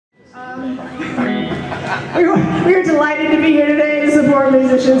We are delighted to be here today to support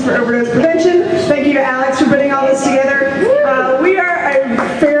musicians for overdose prevention. Thank you to Alex for putting all this together. We are a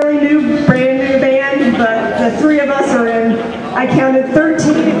fairly brand new band, but the three of us are in, I counted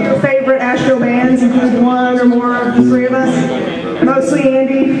 13 of your favorite Asheville bands, including one or more of the three of us. Mostly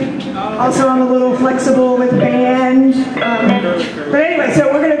Andy. Also, I'm a little flexible with band. But anyway, so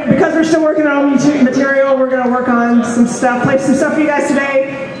because we're still working on material, we're going to work on some stuff, play some stuff for you guys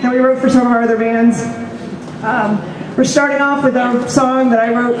today that we wrote for some of our other bands. We're starting off with a song that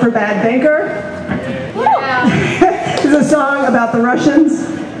I wrote for Bad Banker. Yeah. It's a song about the Russians.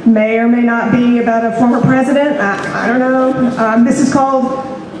 May or may not be about a former president. I don't know. This is called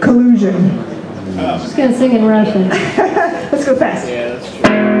Collusion. I'm just going to sing in Russian. Let's go fast. Yeah, that's true.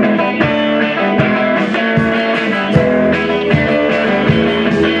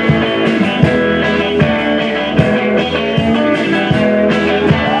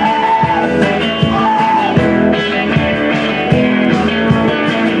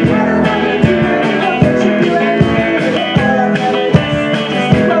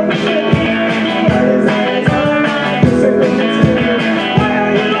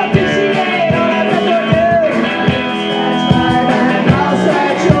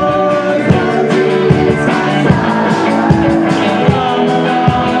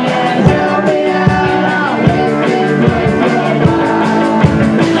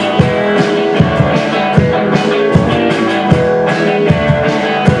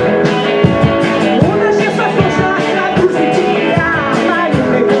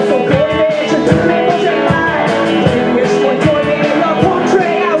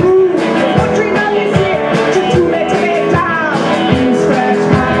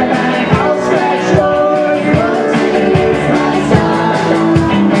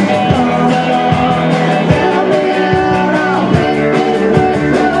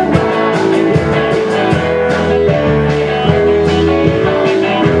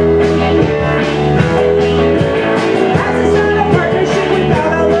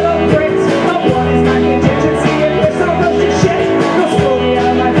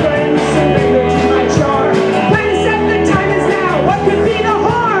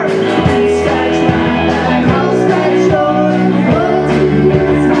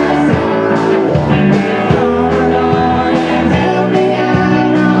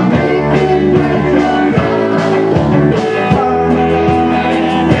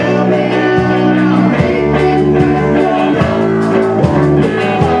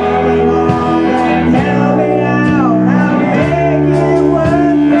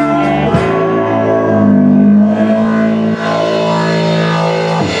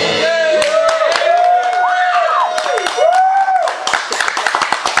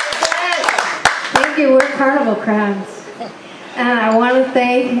 Carnival Crabs. And I want to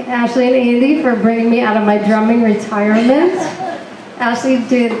thank Ashley and Andy for bringing me out of my drumming retirement. Ashley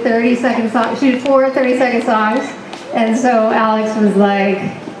did 30-second songs. She did 4 30-second songs. And so Alex was like,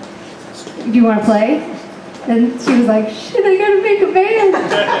 do you want to play? And she was like, shit, I gotta make a band.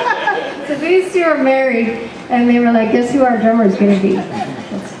 So these two are married. And they were like, guess who our drummer is going to be?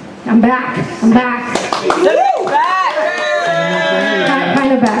 I'm back. I'm back.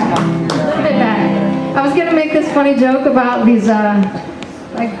 Kind of back. A bit back. I was going to make this funny joke about these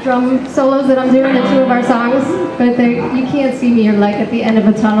like drum solos that I'm doing in 2 of our songs, but you can't see me. You're like at the end of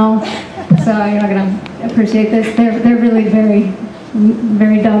a tunnel, so you're not going to appreciate this. They're really very,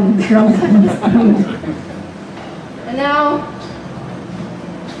 very dumb drum solos. And now,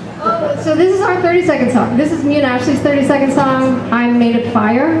 so this is our 30-second song. This is me and Ashley's 30-second song, I'm Made of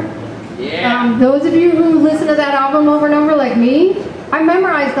Fire. Yeah. Those of you who listen to that album over and over like me, I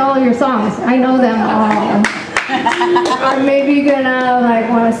memorized all of your songs. I know them all. I'm maybe gonna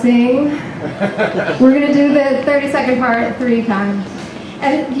want to sing. We're gonna do the 30-second part 3 times.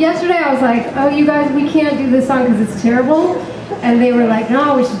 And yesterday I was like, oh, you guys, we can't do this song because it's terrible. And they were like,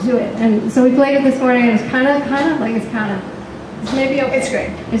 no, we should do it. And so we played it this morning, and it's it's maybe okay. It's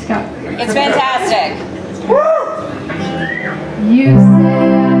great. It's good. It's fantastic. You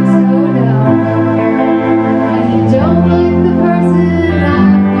say I'm so dumb, and you don't like the person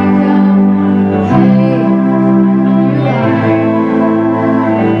I've become. Hey, you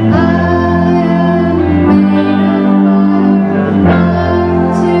lie. I am made of fire. I'm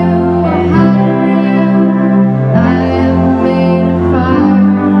too hot for you. I am made of fire.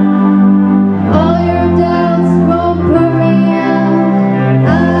 All your doubts won't put me out.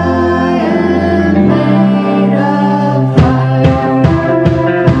 I am made of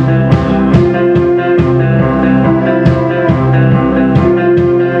fire.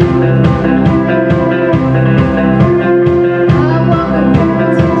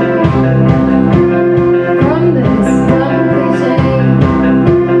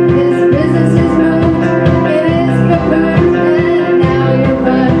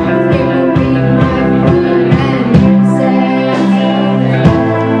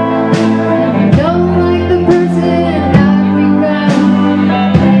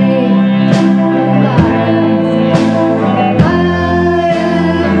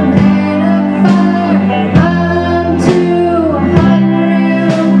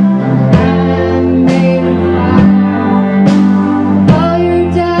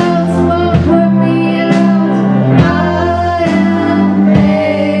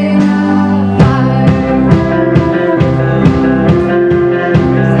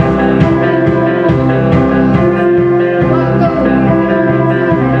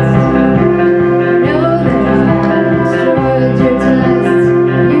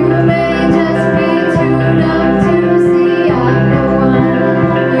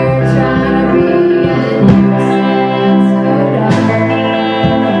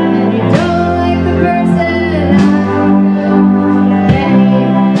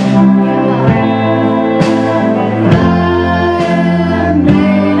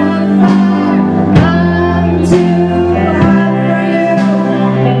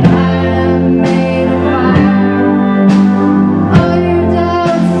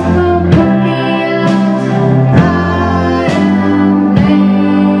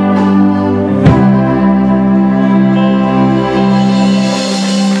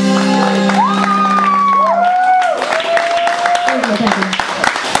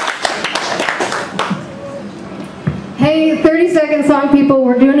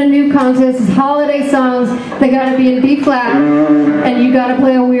 doing a new contest. It's holiday songs. They gotta be in B flat, and you gotta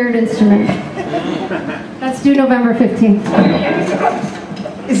play a weird instrument. That's due November 15th.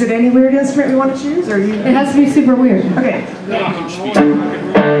 Is it any weird instrument we want to choose, or you? It has to be super weird. Okay.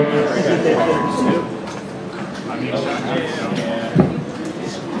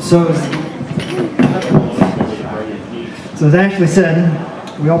 So as Ashley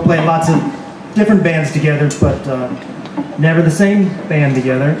said, we all play lots of different bands together, but never the same band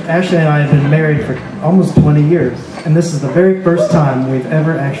together. Ashley and I have been married for almost 20 years, and this is the very first time we've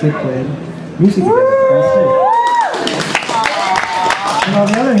ever actually played music together on stage. And on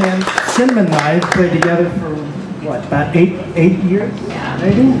the other hand, Cinnamon and I have played together for, what, about eight years,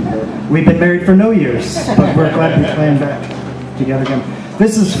 maybe? We've been married for no years, but we're glad to be playing back together again.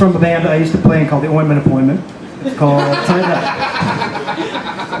 This is from a band I used to play in called the Ointment Appointment. It's called Tied Up.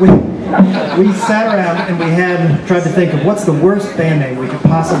 We sat around and we tried to think of what's the worst band name we could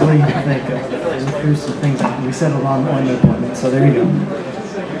possibly think of. And here's some things that we settled on Ointment Appointment. So there you go.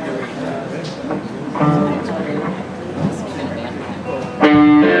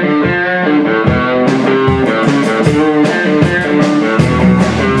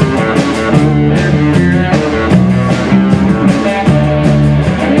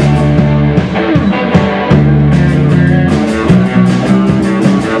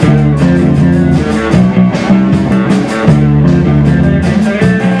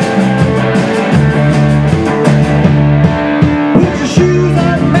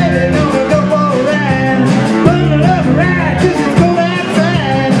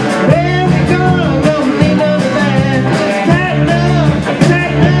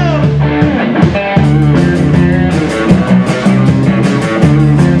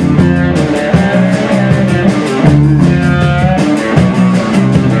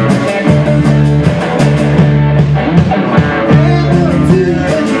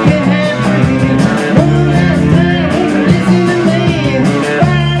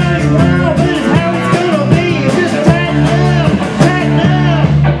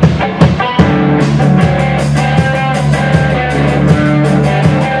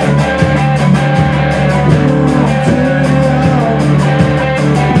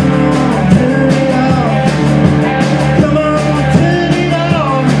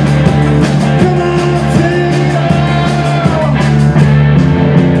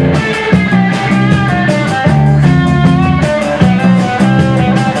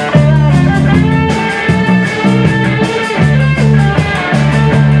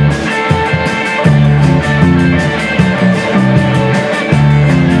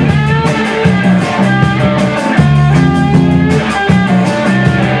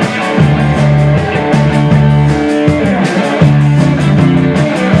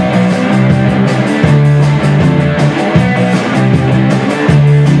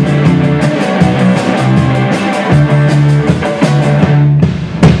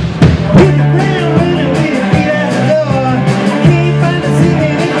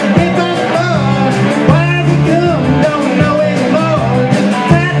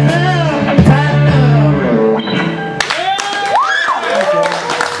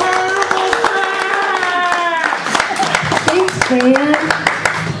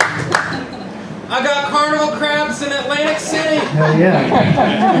 I got Carnival Crabs in Atlantic City. Hell yeah.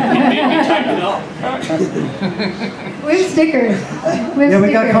 We have stickers.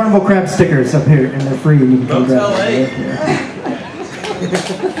 We got Carnival Crab stickers up here, and they're free, and you can come grab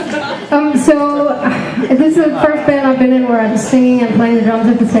them. So this is the first band I've been in where I'm singing and playing the drums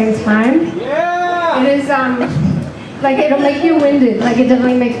at the same time. Yeah. It is like it'll make you winded. Like it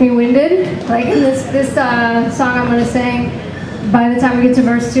definitely makes me winded. Like in this song I'm gonna sing. By the time we get to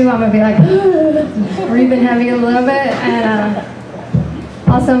verse 2, I'm gonna be like breathing heavy a little bit, and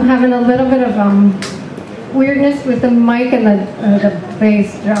also I'm having a little bit of weirdness with the mic and the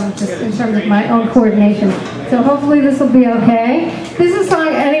bass drum, just in terms of my own coordination. So hopefully this will be okay. This is a song.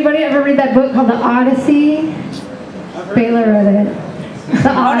 Anybody ever read that book called The Odyssey? Baylor read it. The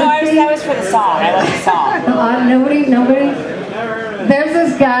Odyssey. That was for the song. I love the song. Nobody. There's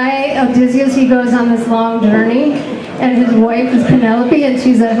this guy, Odysseus. He goes on this long journey, and his wife is Penelope, and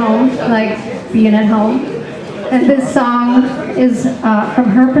she's at home, like being at home. And this song is, from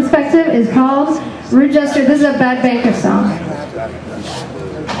her perspective, is called Rude Jester. This is a Bad Banker song.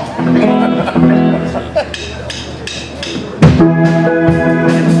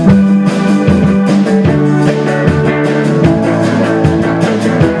 But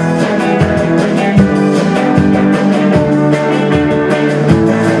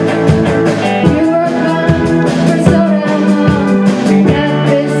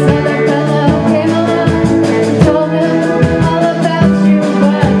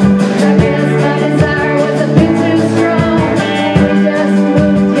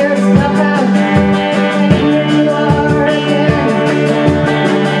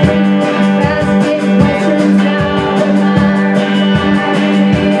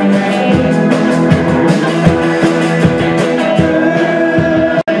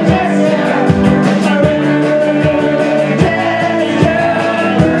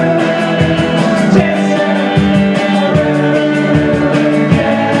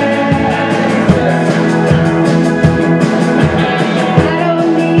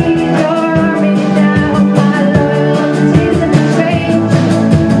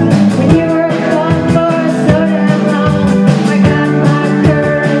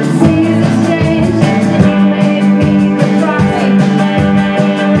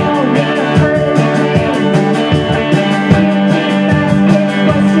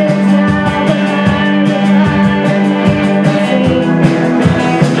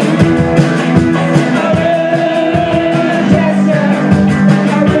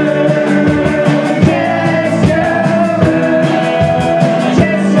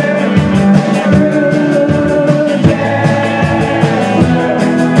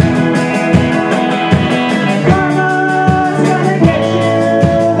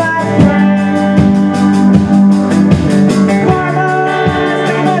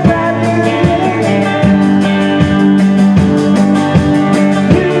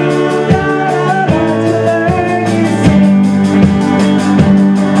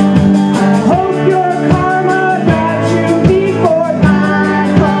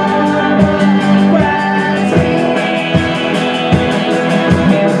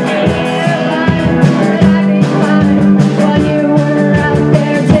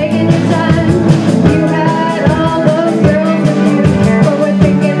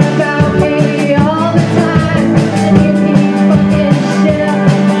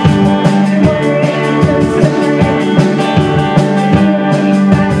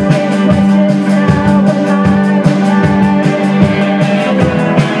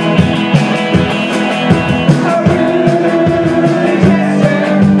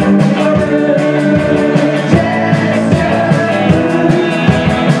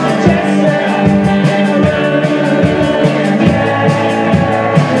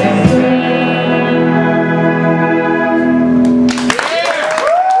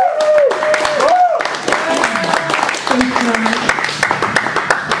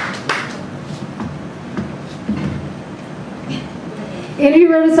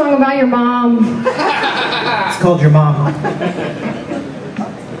song about your mom. It's called Your Mom.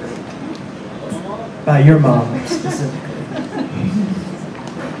 By your mom, specifically.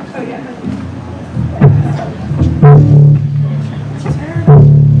 Oh, yeah.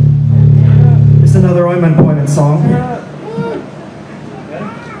 It's another Oyman Poiman song.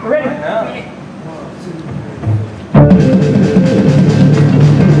 We're ready.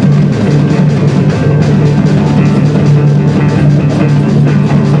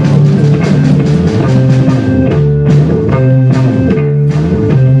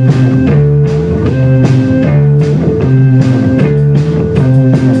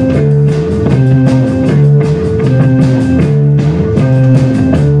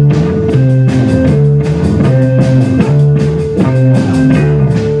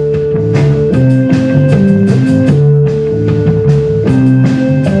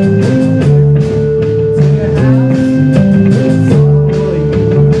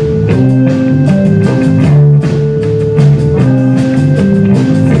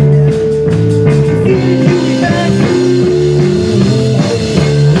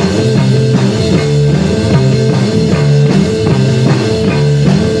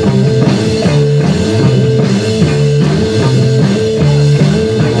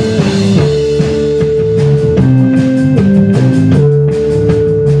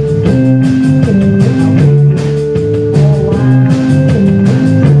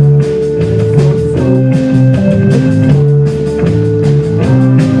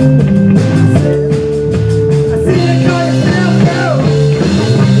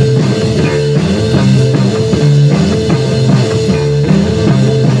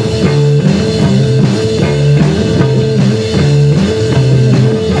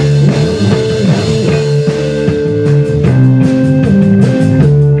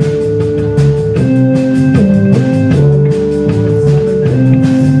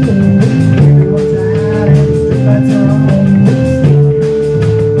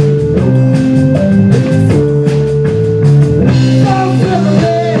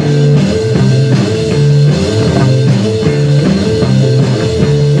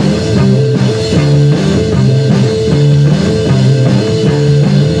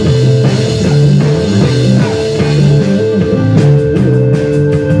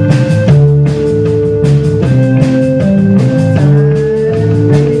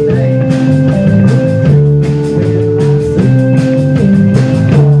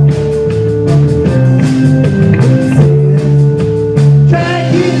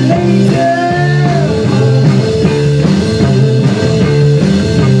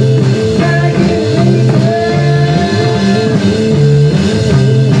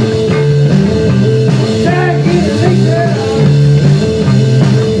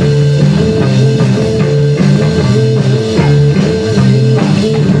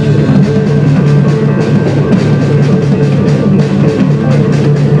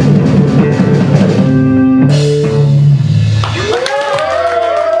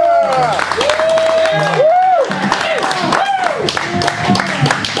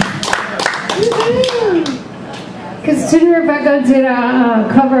 Did a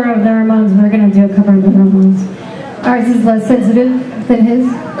cover of the Ramones. We're going to do a cover of the Ramones. Ours is less sensitive than his.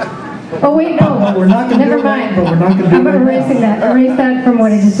 Oh, wait, no. Well, we're not gonna Never do mind. that, but we're not gonna do I'm that erasing now. that. Erase that from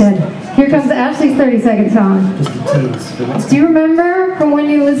what I just said. Here comes Ashley's 30-second song. Just a tease. For this. Do you remember from when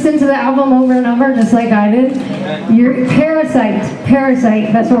you listened to the album over and over, just like I did? Your Parasite.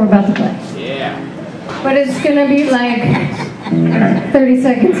 Parasite. That's what we're about to play. Yeah. But it's going to be like 30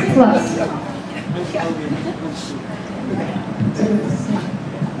 seconds plus.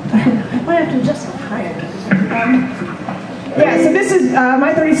 I might have to adjust the higher. Yeah, so this is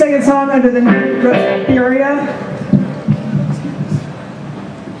my 30-second song under the name Roseburia.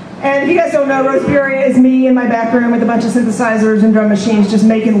 And if you guys don't know, Roseburia is me in my back room with a bunch of synthesizers and drum machines just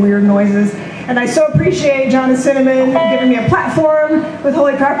making weird noises. And I so appreciate John and Cinnamon giving me a platform with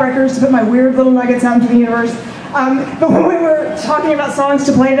Holy Crap Records to put my weird little nuggets out into the universe. But when we were talking about songs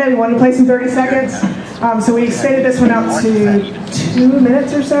to play today, we wanted to play some 30 seconds. So we extended this one out to 2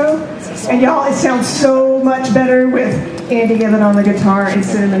 minutes or so. And y'all, it sounds so much better with Andy Given on the guitar and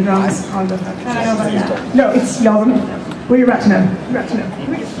Cinnamon drums on the... I don't know about that. No, it's y'all. Well, you're about to know. You're about to know.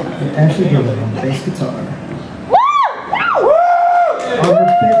 Ashley Given on bass guitar. On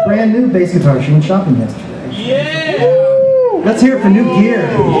her brand new bass guitar. She went shopping yesterday. Yeah! Let's hear it for new gear.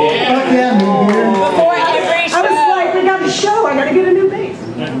 Fuck yeah, new gear. Before every show. I was like, we got a show. I got to get a new bass.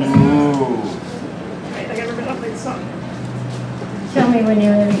 I got to play the song. Tell me when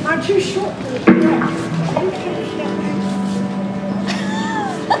you're ready. I'm too short.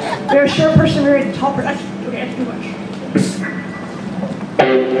 You're a short person, you're a tall person. Okay, that's too much.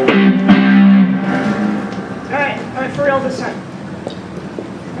 it for real this time.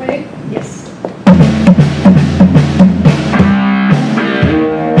 Ready? Yes.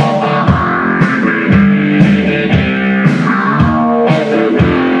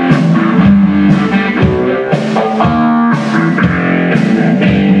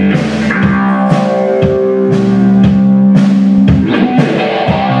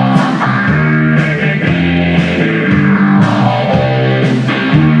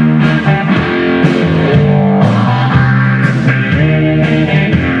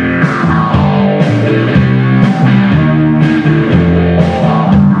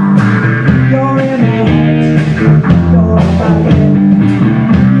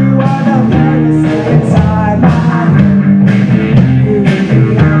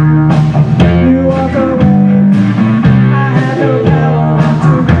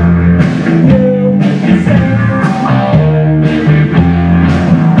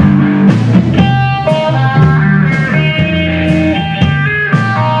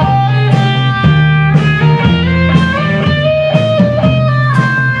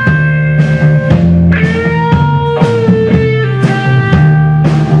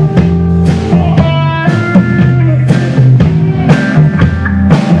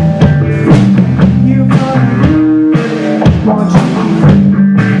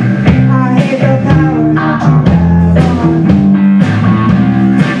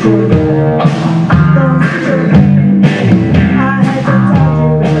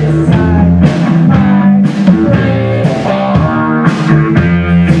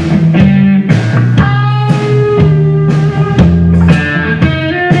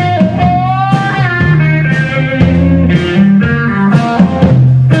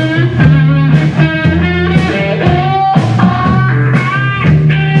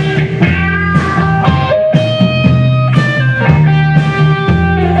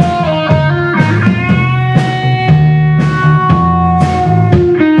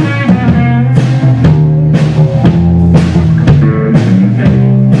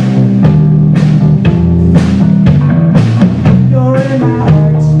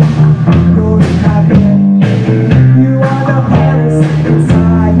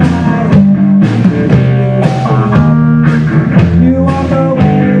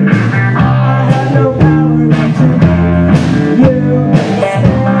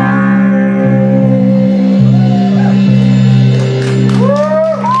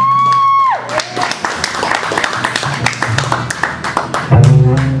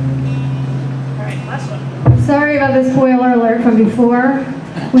 Sorry about the spoiler alert from before.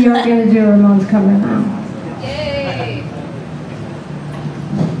 We are going to do Ramones cover now. Yay!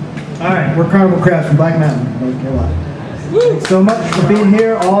 All right, we're Carnival Crabs from Black Mountain, North Carolina. Thanks so much for being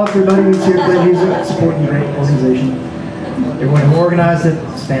here. All everybody who's here to play music, supporting the great organization. Everyone who organized it,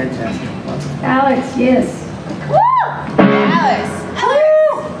 it's fantastic. Lots of fun. Alex, yes. Woo! Alex!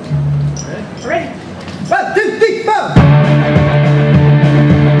 Ready? 1, 2, 3, 4. Bye.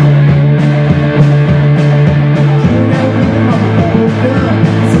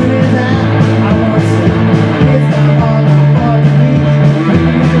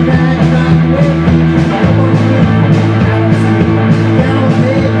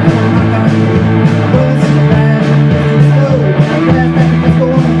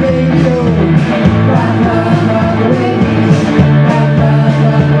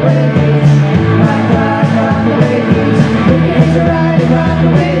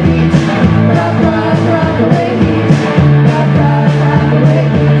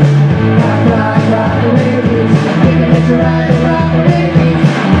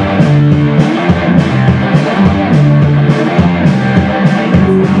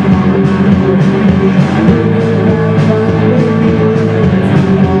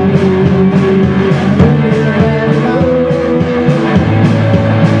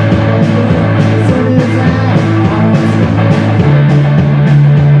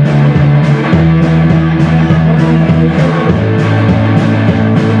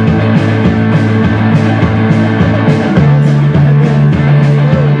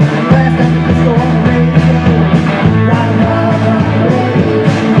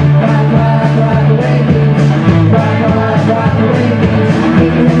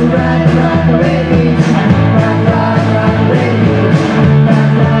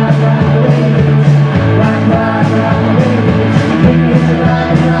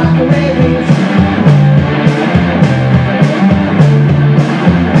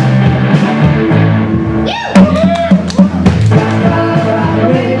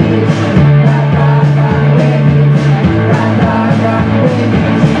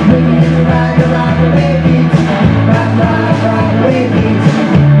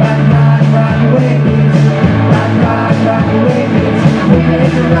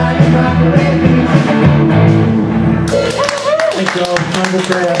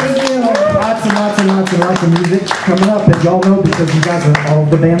 Crabs. Thank you. Lots and lots and lots and lots of music coming up, and y'all know because you guys are all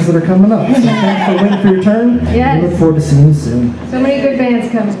the bands that are coming up. So thanks for waiting for your turn. Yes. We look forward to seeing you soon. So many good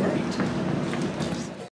bands coming.